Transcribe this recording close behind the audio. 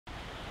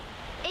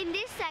In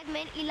this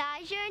segment,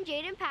 Elijah and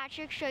Jaden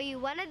Patrick show you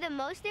one of the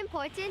most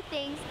important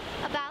things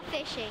about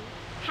fishing,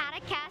 how to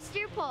cast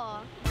your pole.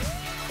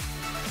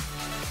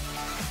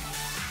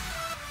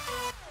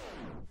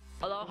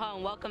 Aloha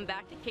and welcome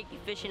back to Keiki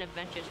Fishing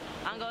Adventures.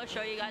 I'm going to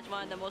show you guys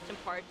one of the most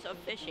important parts of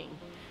fishing,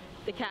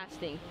 the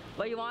casting.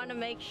 But you want to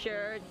make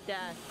sure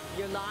that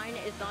your line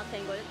is not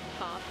tangled at the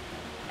top.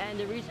 And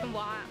the reason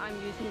why I'm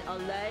using a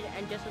lead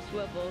and just a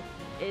swivel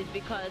is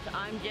because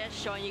I'm just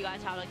showing you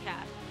guys how to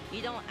cast.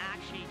 You don't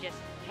actually just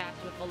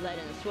cast with a lead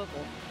and a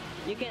swivel.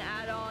 You can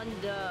add on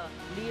the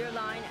leader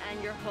line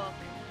and your hook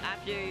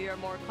after you're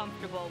more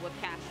comfortable with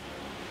casting.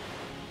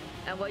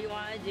 And what you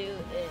want to do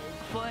is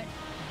put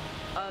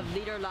a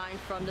leader line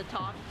from the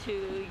top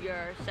to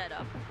your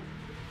setup.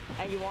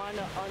 And you want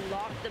to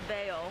unlock the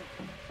bail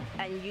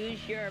and use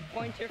your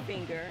pointer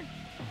finger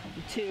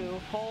to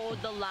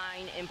hold the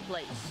line in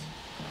place.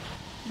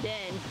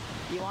 Then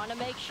you want to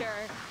make sure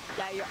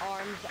that your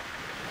arms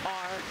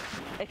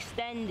are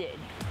extended.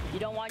 You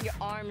don't want your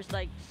arms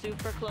like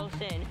super close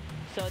in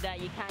so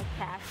that you can't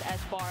cast as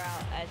far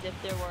out as if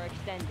they were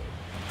extended.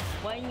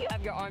 When you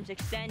have your arms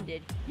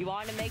extended, you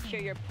want to make sure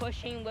you're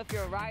pushing with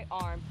your right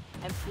arm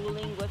and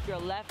pulling with your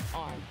left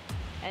arm.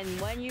 And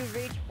when you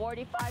reach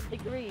 45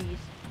 degrees,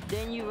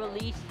 then you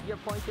release your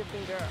pointer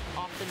finger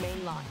off the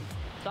main line.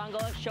 So I'm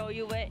going to show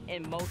you it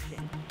in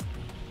motion.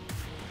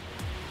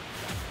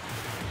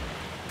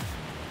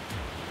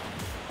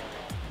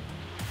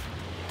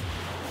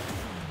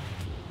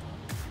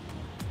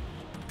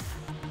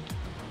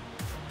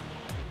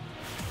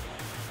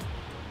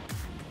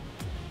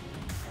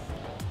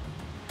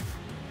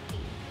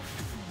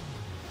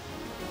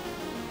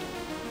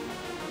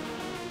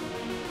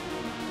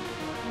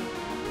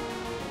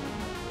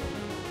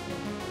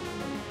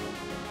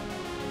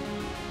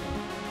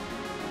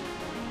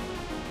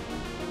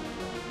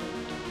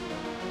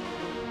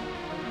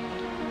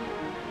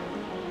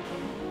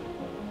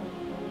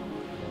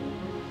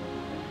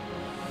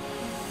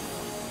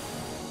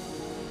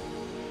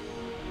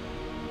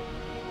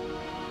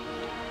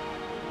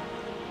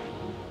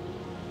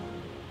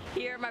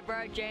 Here, my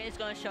brother Jane is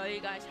going to show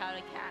you guys how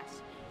to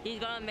cast. He's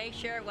going to make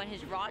sure when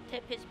his rod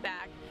tip hits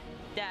back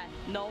that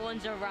no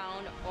one's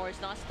around or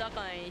it's not stuck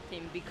on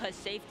anything, because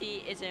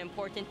safety is an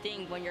important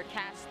thing when you're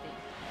casting.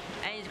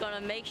 And he's going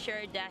to make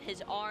sure that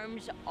his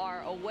arms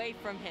are away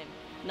from him,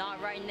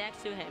 not right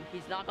next to him.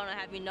 He's not going to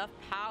have enough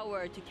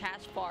power to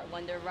cast far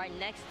when they're right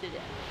next to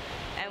them.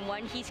 And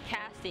when he's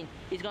casting,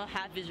 he's going to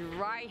have his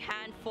right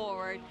hand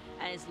forward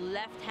and his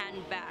left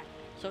hand back.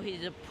 So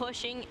he's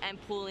pushing and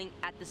pulling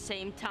at the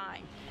same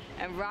time.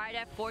 And right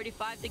at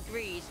 45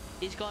 degrees,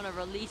 he's going to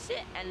release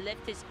it and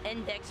lift his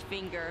index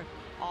finger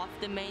off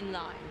the main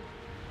line.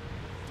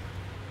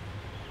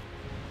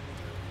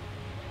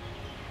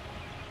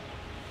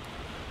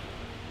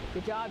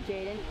 Good job,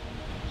 Jaden.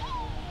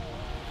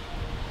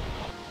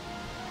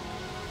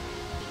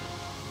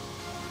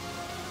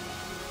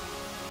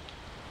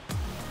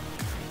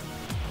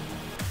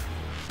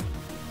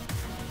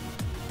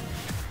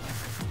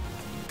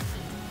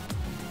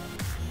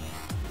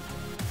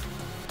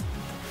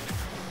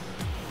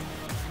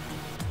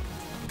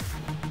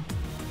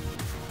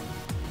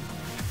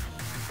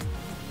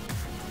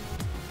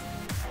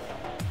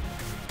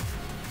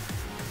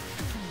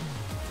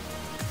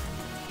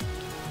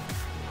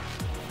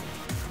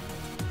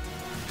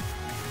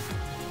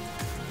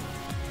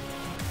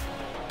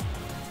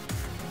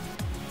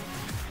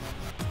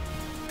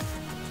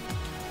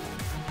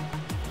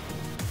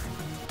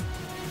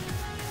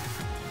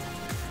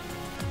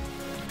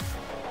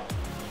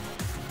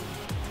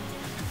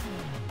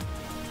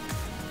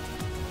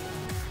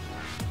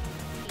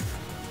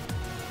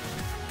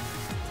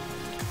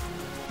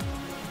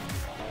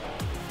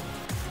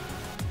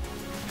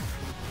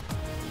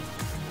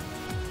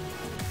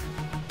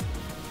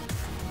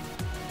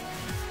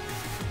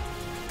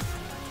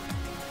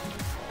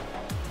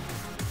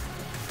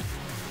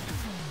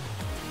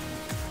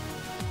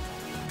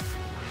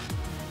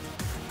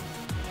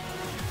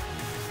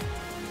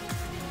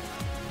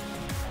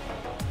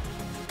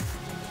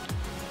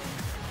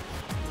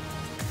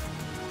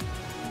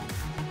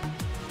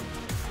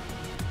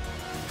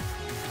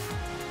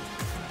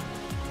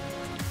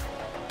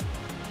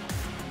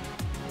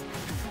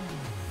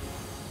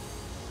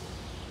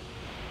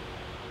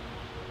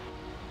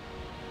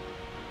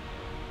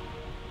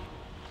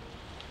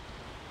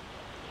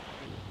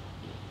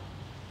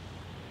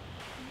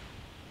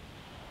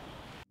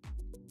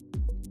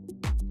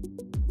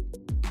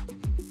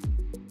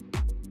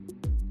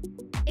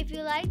 If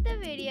you liked the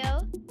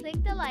video,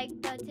 click the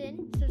like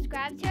button,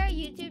 subscribe to our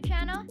YouTube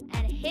channel,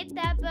 and hit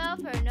that bell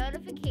for a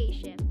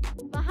notification.